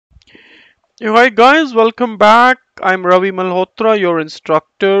Hi guys, welcome back. I'm Ravi Malhotra, your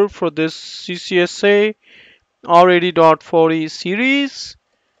instructor for this CCSA R80.40 series.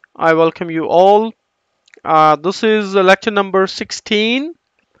 I welcome you all. This is lecture number 16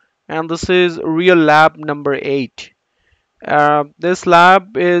 and this is RealLab number 8. This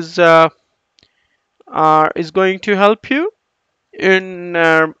lab is going to help you in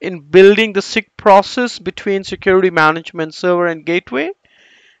building the SIC process between security management server and gateway,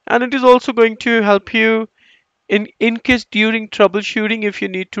 and it is also going to help you in case during troubleshooting if you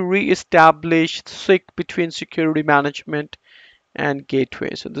need to re-establish SIC between security management and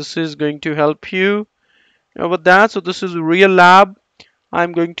gateway. So this is going to help you with that. So this is RealLab.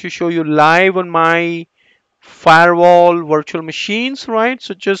 I'm going to show you live on my firewall virtual machines, right?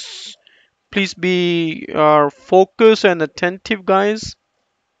 So just please be focused and attentive, guys.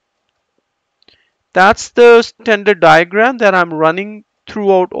 That's the standard diagram that I'm running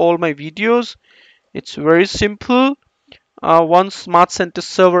throughout all my videos. It's very simple. One smart center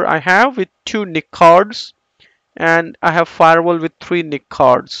server I have with 2 NIC cards, and I have firewall with 3 NIC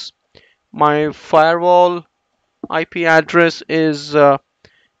cards. My firewall IP address is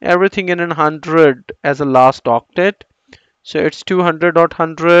everything in 100 as a last octet. So it's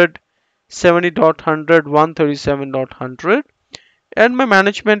 200.100, 70.100, 137.100. And my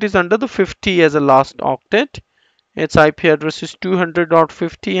management is under the 50 as a last octet. Its IP address is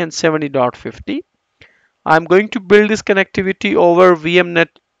 200.50 and 70.50. I'm going to build this connectivity over VMnet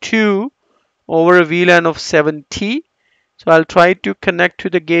 2 over a VLAN of 70. So I'll try to connect to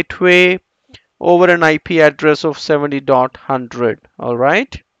the gateway over an IP address of 70.100. All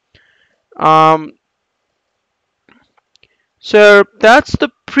right. Um, so that's the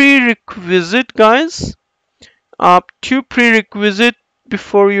prerequisite, guys. Two prerequisite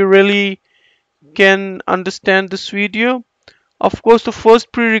before you really can understand this video. Of course, the first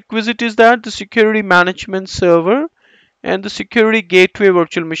prerequisite is that the security management server and the security gateway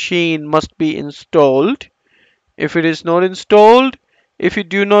virtual machine must be installed. If it is not installed, if you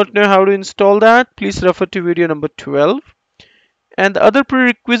do not know how to install that, please refer to video number 12. And the other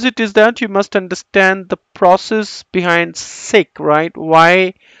prerequisite is that you must understand the process behind SIC, right?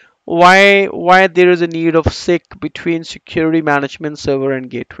 Why there is a need of SIC between security management server and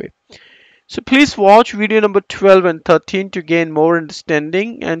gateway. So please watch video number 12 and 13 to gain more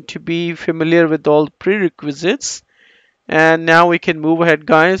understanding and to be familiar with all the prerequisites. And now we can move ahead,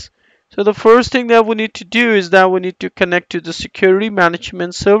 guys. So the first thing that we need to do is that we need to connect to the security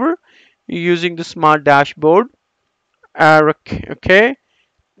management server using the smart dashboard. Okay,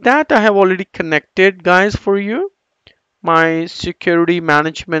 that I have already connected, guys, for you. My security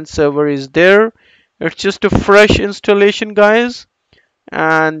management server is there. It's just a fresh installation, guys,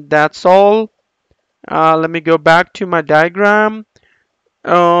 and that's all. Let me go back to my diagram.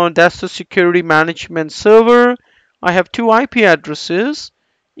 That's the security management server. I have 2 IP addresses,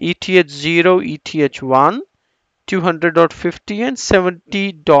 ETH0, ETH1, 200.50 and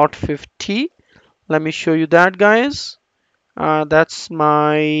 70.50. Let me show you that, guys. That's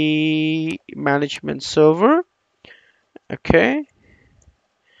my management server. Okay.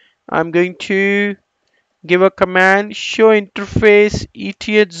 I'm going to give a command, show interface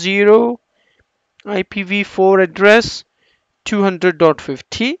ETH0 IPv4 address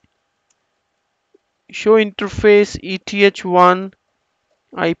 200.50. Show interface ETH1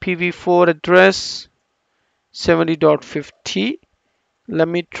 IPv4 address 70.50. Let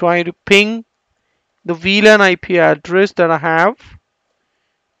me try to ping the VLAN IP address that I have,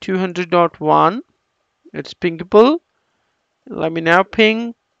 200.1. It's pingable. Let me now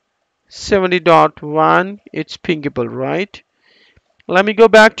ping 70.1. It's pingable, right? Let me go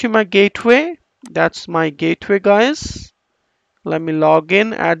back to my gateway. That's my gateway, guys. Let me log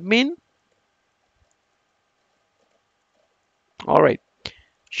in, admin. All right.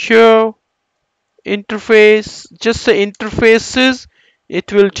 Show interface, just the interfaces.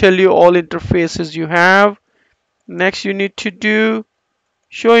 It will tell you all interfaces you have. Next, you need to do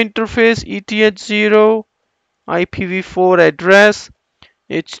show interface ETH0 IPv4 address.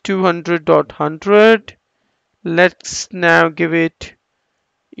 It's 200.100. Let's now give it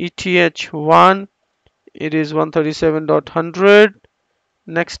ETH1. It is 137.100.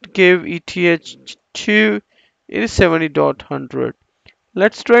 Next, give ETH2. It is 70.100.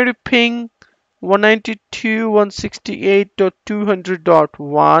 Let's try to ping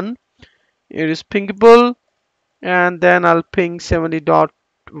 192.168.200.1. It is pingable, and then I'll ping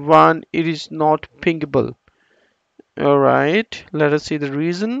 70.1. It is not pingable. All right, let us see the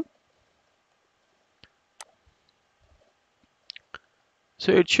reason.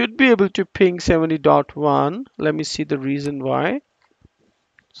 So it should be able to ping 70.1. Let me see the reason why.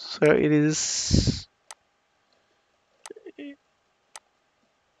 So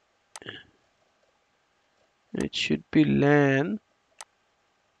it should be LAN.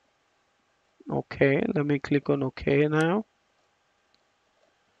 Okay, let me click on OK now.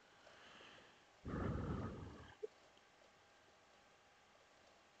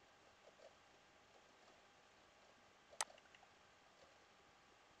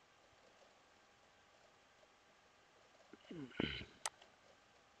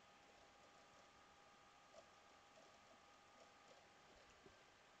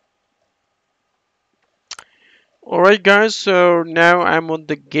 Alright guys, so now I'm on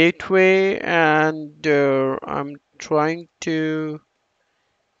the gateway and I'm trying to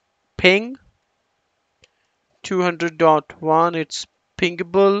ping 200.1. It's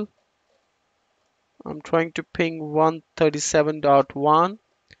pingable. I'm trying to ping 137.1.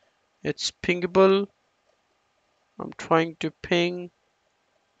 It's pingable. I'm trying to ping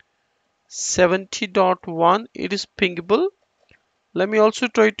 70.1. It is pingable. Let me also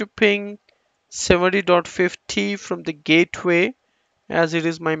try to ping 70.50 from the gateway as it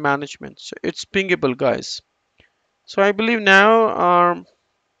is my management. So it's pingable, guys. So I believe now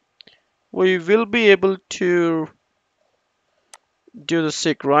we will be able to do the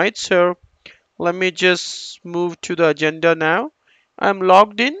SIC, right? So let me just move to the agenda now. I'm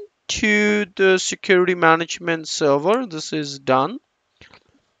logged in to the security management server. This is done.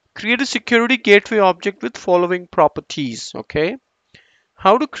 Create a security gateway object with following properties. Okay.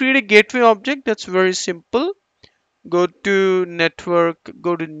 How to create a gateway object? That's very simple. Go to network,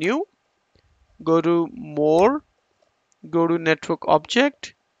 go to new, go to more, go to network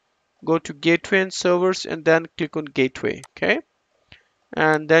object, go to gateway and servers, and then click on gateway. Okay.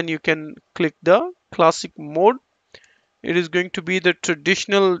 And then you can click the classic mode. It is going to be the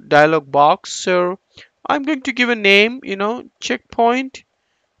traditional dialog box. So I'm going to give a name, checkpoint,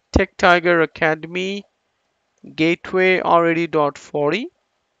 TechTiger-Academy, gateway R80.40.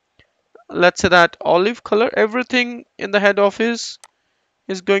 Let's say that olive color. Everything in the head office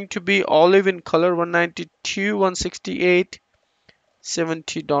is going to be olive in color, 192, 168,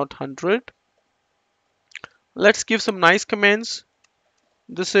 70.100. Let's give some nice commands.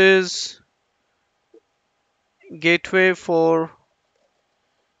 This is gateway for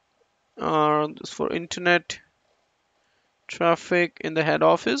internet traffic in the head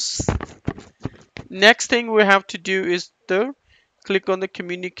office. Next thing we have to do is the click on the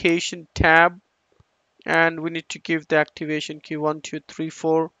communication tab, and we need to give the activation key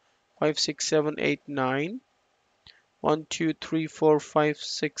 123456789.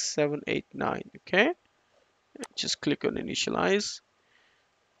 123456789. Okay, just click on initialize.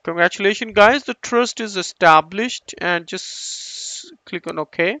 Congratulations guys, the trust is established, and just click on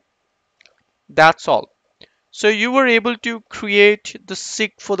OK. That's all. So you were able to create the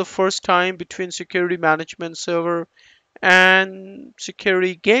SIC for the first time between security management server and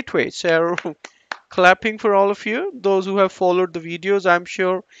security gateway. So clapping for all of you, those who have followed the videos. I'm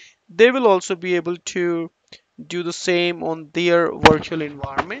sure they will also be able to do the same on their virtual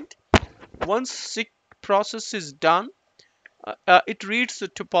environment. Once SIC process is done, it reads the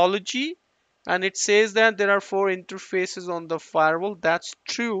topology and it says that there are 4 interfaces on the firewall. That's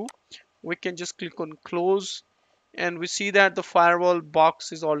true. We can just click on close, and we see that the firewall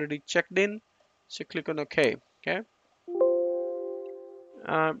box is already checked in. So click on OK. Okay,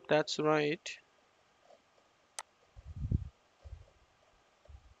 that's right.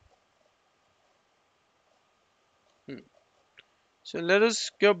 So let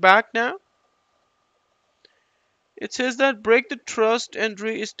us go back now. It says that break the trust and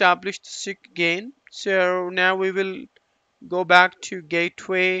re-establish the SIC again. So now we will go back to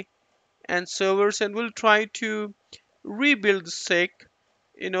gateway and servers, and we'll try to rebuild the SIC.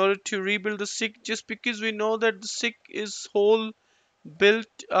 In order to rebuild the SIC, just because we know that the SIC is whole built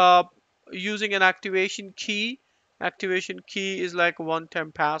using an activation key. Activation key is like a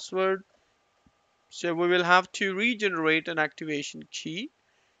one-time password. So we will have to regenerate an activation key.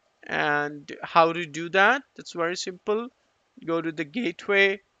 And how to do that? That's very simple. Go to the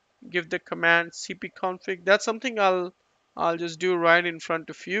gateway, give the command cpconfig. That's something I'll just do right in front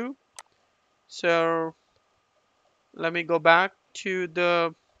of you. So let me go back to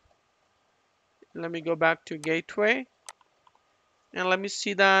gateway, and let me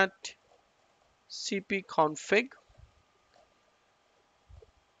see that cpconfig.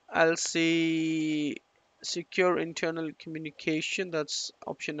 I'll see secure internal communication. That's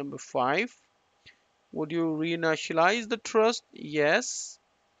option number 5. Would you reinitialize the trust? Yes.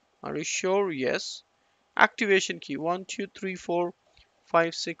 Are you sure? Yes. Activation key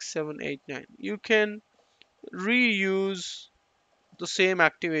 123456789. You can reuse the same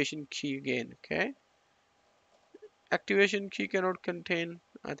activation key again. Okay, activation key cannot contain,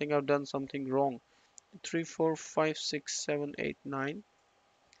 I think I've done something wrong. 3 4 5 6 7 8 9.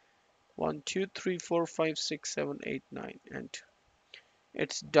 1 2 3 4 5 6 7 8 9, and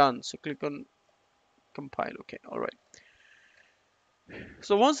it's done. So click on compile. Okay, all right.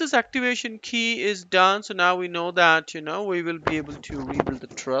 So once this activation key is done, so now we know that we will be able to rebuild the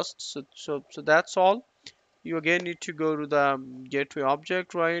trust. So that's all. You again need to go to the gateway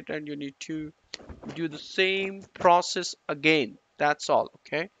object, right? And you need to do the same process again. That's all.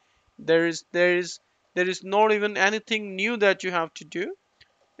 Okay. There is not even anything new that you have to do.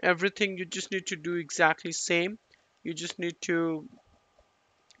 Everything you just need to do exactly same. You just need to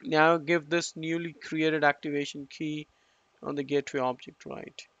now give this newly created activation key on the gateway object,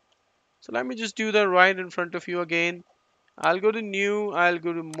 right? So let me just do that right in front of you again. I'll go to new, I'll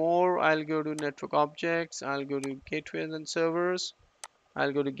go to more, I'll go to network objects, I'll go to gateways and servers,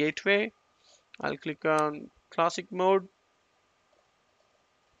 I'll go to gateway, I'll click on classic mode,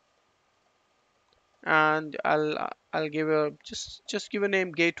 and I'll give a just give a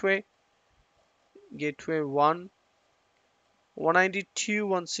name gateway, gateway 1,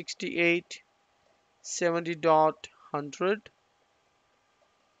 192.168.70.100.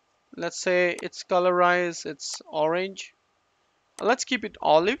 Let's say its colorize, it's orange. Let's keep it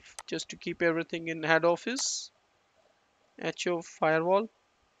olive just to keep everything in head office. HO firewall.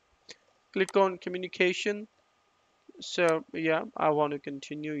 Click on communication. So yeah, I want to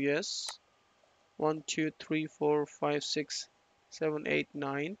continue. Yes. 1 2 3 4 5 6 7 8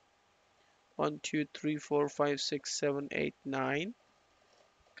 9. 1 2 3 4 5 6 7 8 9.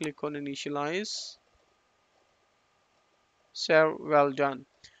 Click on initialize. So well done.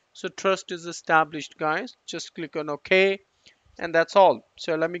 So trust is established, guys. Just click on OK, and that's all.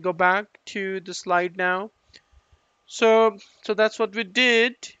 So let me go back to the slide now. So that's what we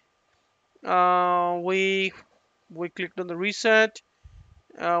did. We clicked on the reset.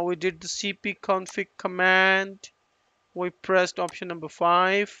 We did the cpconfig command. We pressed option number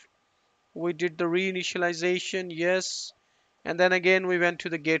 5. We did the reinitialization, yes. And then again we went to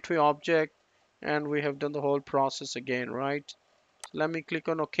the gateway object, and we have done the whole process again, right? So let me click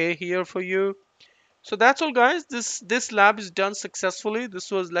on OK here for you. So that's all, guys. This lab is done successfully.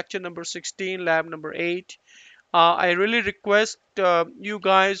 This was lecture number 16, lab number 8. I really request you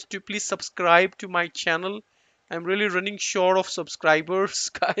guys to please subscribe to my channel. I'm really running short of subscribers,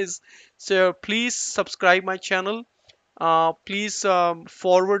 guys. So please subscribe my channel. Please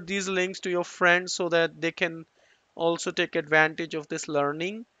forward these links to your friends so that they can also take advantage of this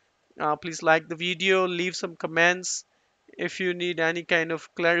learning. Please like the video, leave some comments. If you need any kind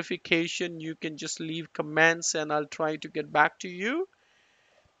of clarification, you can just leave comments and I'll try to get back to you.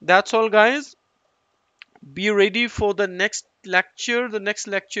 That's all, guys. Be ready for the next lecture. The next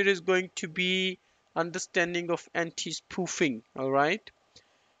lecture is going to be understanding of anti-spoofing. All right.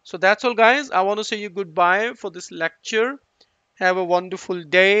 So that's all, guys. I want to say you goodbye for this lecture. Have a wonderful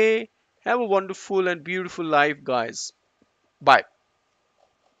day. Have a wonderful and beautiful life, guys. Bye.